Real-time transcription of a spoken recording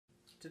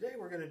Today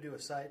we're going to do a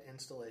sight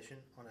installation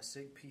on a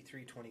SIG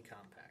P320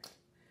 compact.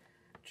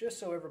 Just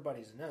so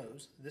everybody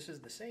knows, this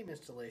is the same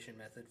installation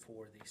method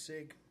for the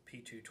SIG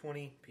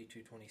P220,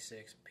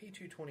 P226,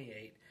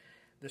 P228,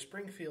 the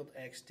Springfield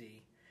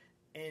XD,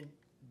 and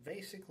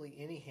basically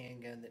any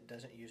handgun that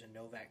doesn't use a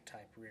Novak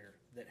type rear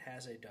that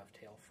has a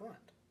dovetail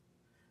front.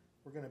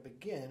 We're going to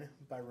begin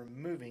by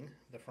removing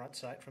the front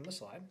sight from the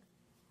slide.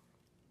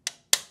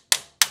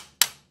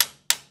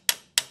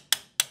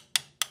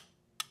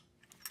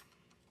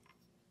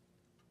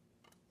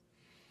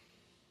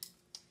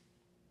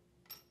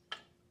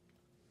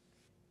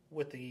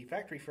 With the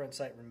factory front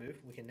sight removed,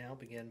 we can now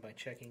begin by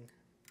checking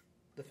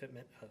the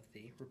fitment of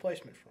the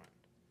replacement front.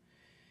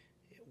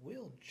 It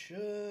will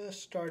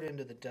just start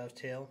into the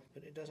dovetail,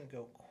 but it doesn't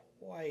go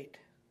quite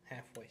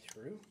halfway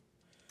through.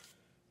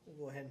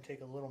 We'll go ahead and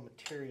take a little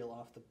material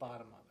off the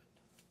bottom of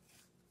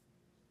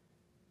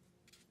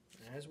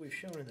it. And as we've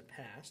shown in the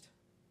past,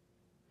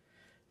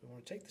 we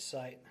want to take the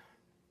sight,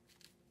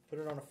 put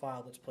it on a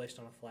file that's placed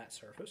on a flat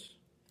surface,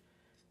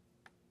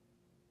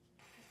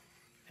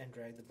 and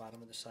drag the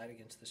bottom of the sight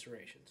against the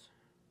serrations.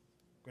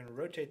 We're going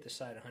to rotate the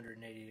sight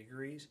 180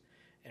 degrees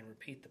and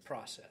repeat the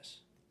process.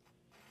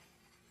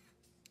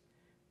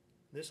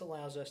 This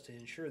allows us to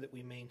ensure that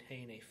we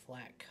maintain a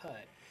flat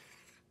cut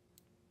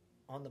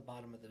on the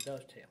bottom of the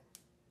dovetail.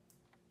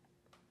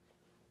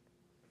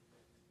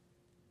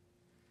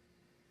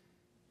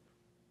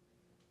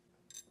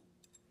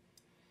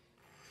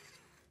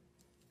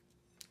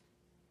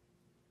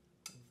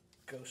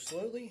 Go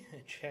slowly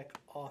and check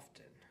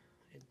often.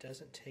 It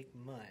doesn't take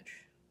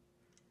much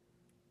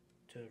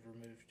to have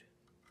removed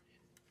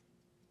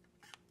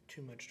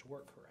too much to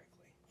work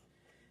correctly.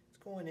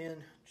 It's going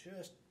in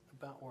just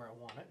about where I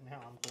want it. Now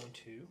I'm going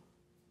to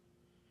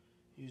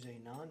use a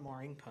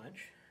non-marring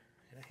punch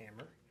and a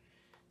hammer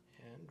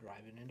and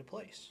drive it into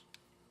place.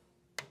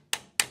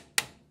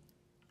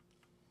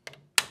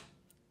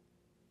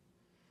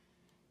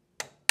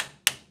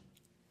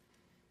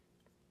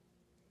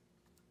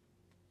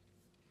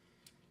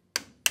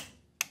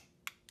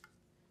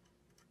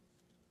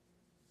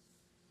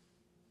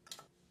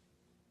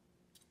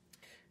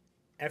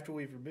 After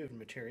we've removed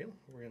material,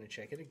 we're going to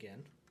check it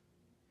again.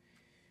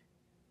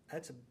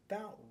 That's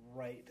about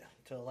right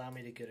to allow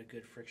me to get a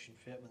good friction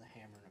fit with a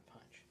hammer and a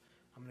punch.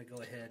 I'm going to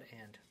go ahead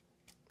and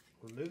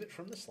remove it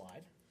from the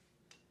slide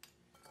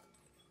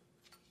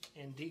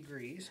and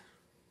degrease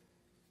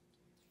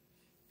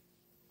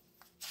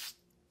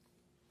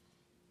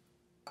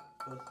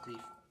both the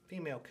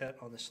female cut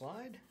on the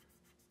slide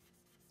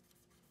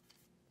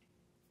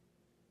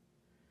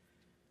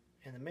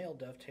and the male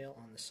dovetail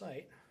on the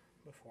sight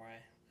before I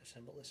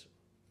assemble this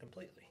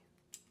completely.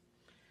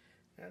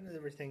 Now that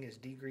everything is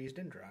degreased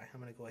and dry,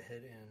 I'm going to go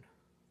ahead and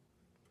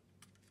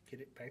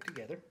get it back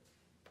together.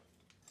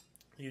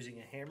 Using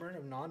a hammer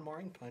and a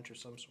non-marring punch of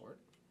some sort,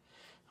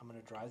 I'm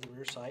going to drive the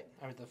rear sight,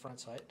 or the front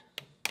sight,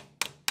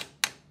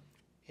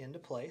 into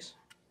place.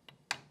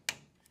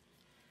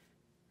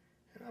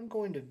 And I'm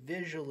going to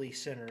visually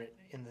center it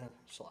in the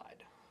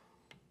slide.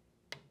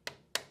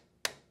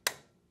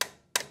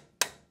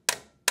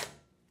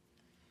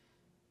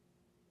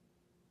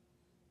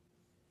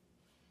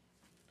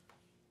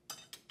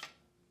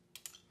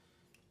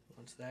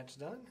 Once that's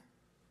done,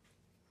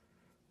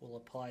 we'll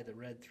apply the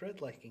red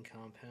thread liking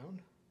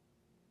compound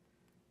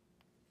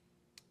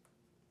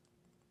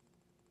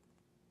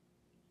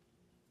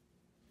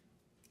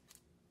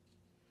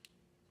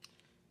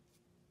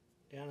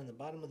down in the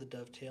bottom of the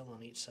dovetail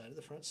on each side of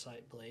the front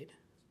sight blade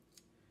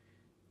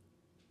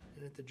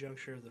and at the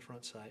juncture of the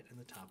front sight and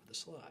the top of the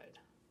slide.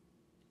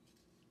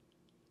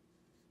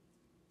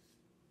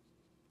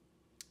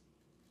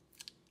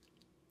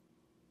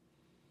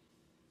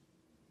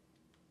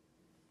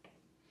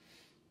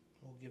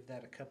 We'll give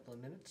that a couple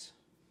of minutes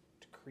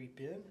to creep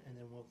in, and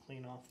then we'll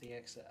clean off the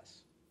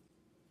excess.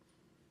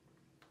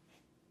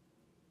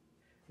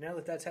 Now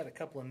that that's had a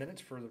couple of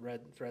minutes for the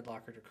red thread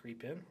locker to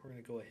creep in, we're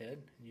going to go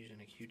ahead and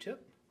using a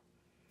Q-tip,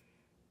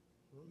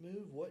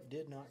 remove what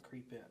did not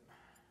creep in.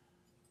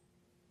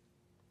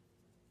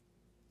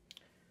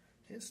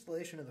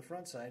 Installation of the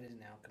front sight is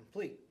now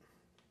complete.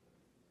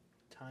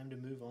 Time to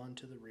move on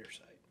to the rear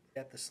sight.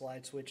 Get the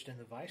slide switched in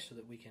the vise so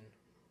that we can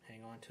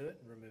hang on to it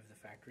and remove the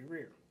factory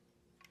rear.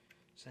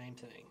 Same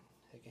thing.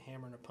 Take a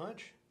hammer and a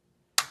punch,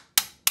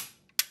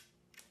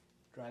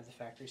 drive the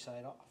factory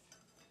sight off.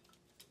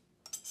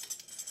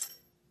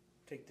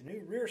 Take the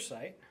new rear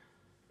sight,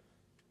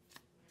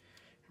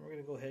 and we're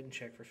going to go ahead and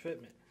check for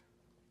fitment.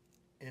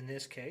 In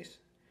this case,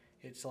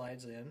 it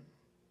slides in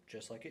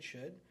just like it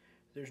should.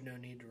 There's no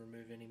need to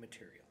remove any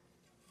material.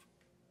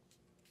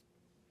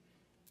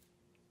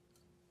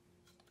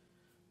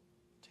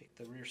 Take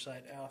the rear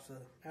sight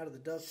out of the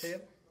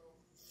dovetail.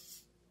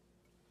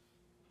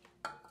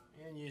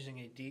 And using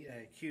a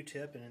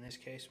Q-tip, and in this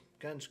case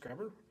gun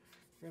scrubber,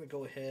 we're going to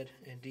go ahead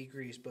and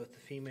degrease both the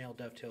female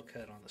dovetail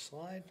cut on the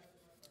slide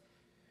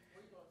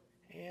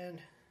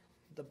and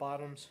the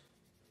bottom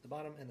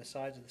and the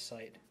sides of the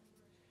sight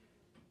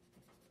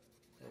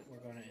that we're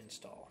going to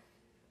install.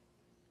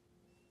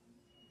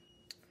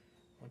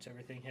 Once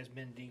everything has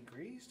been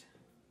degreased,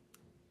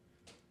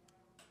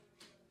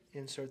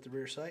 insert the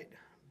rear sight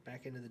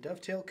back into the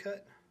dovetail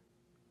cut,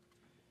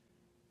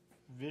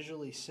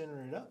 visually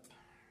center it up,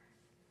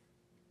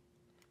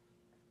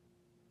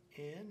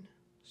 and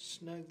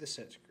snug the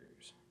set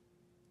screws.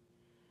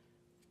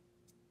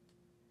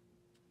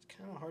 It's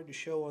kind of hard to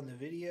show on the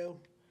video,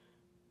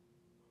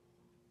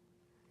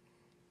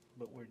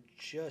 but we're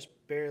just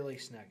barely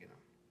snugging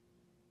them.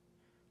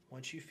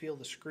 Once you feel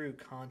the screw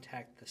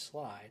contact the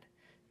slide,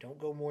 don't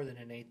go more than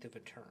 1/8 of a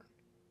turn.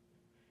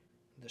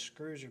 The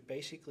screws are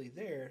basically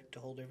there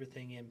to hold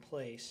everything in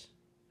place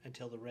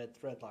until the red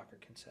thread locker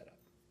can set up.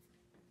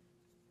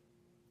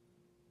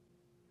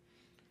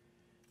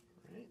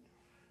 Right.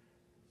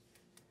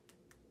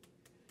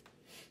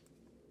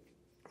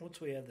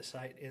 Once we have the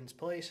sight ends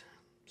place,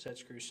 set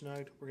screw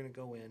snugged, we're going to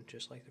go in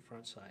just like the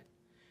front sight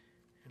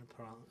and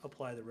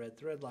apply the red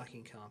thread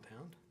locking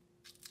compound.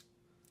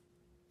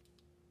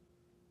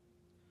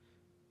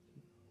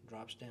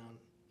 Drops down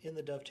in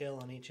the dovetail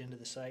on each end of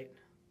the sight,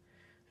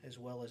 as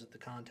well as at the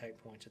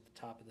contact points at the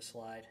top of the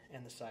slide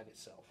and the sight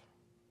itself.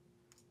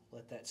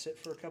 Let that sit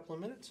for a couple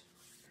of minutes,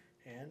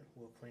 and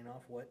we'll clean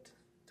off what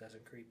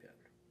doesn't creep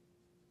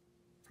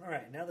in.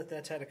 Alright, now that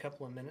that's had a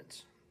couple of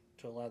minutes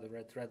to allow the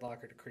red thread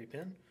locker to creep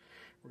in,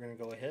 we're going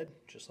to go ahead,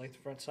 just like the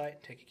front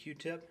sight, take a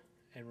Q-tip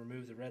and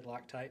remove the red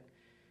Loctite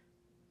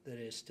that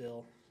is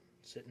still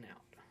sitting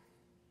out.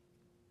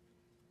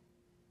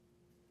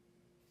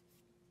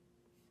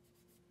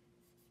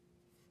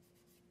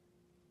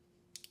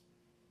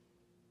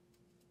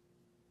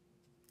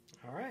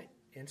 Alright,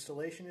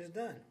 installation is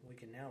done. We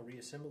can now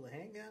reassemble the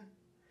handgun.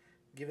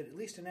 Give it at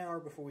least an hour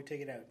before we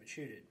take it out, but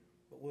shoot it.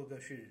 But we'll go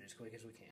shoot it as quick as we can.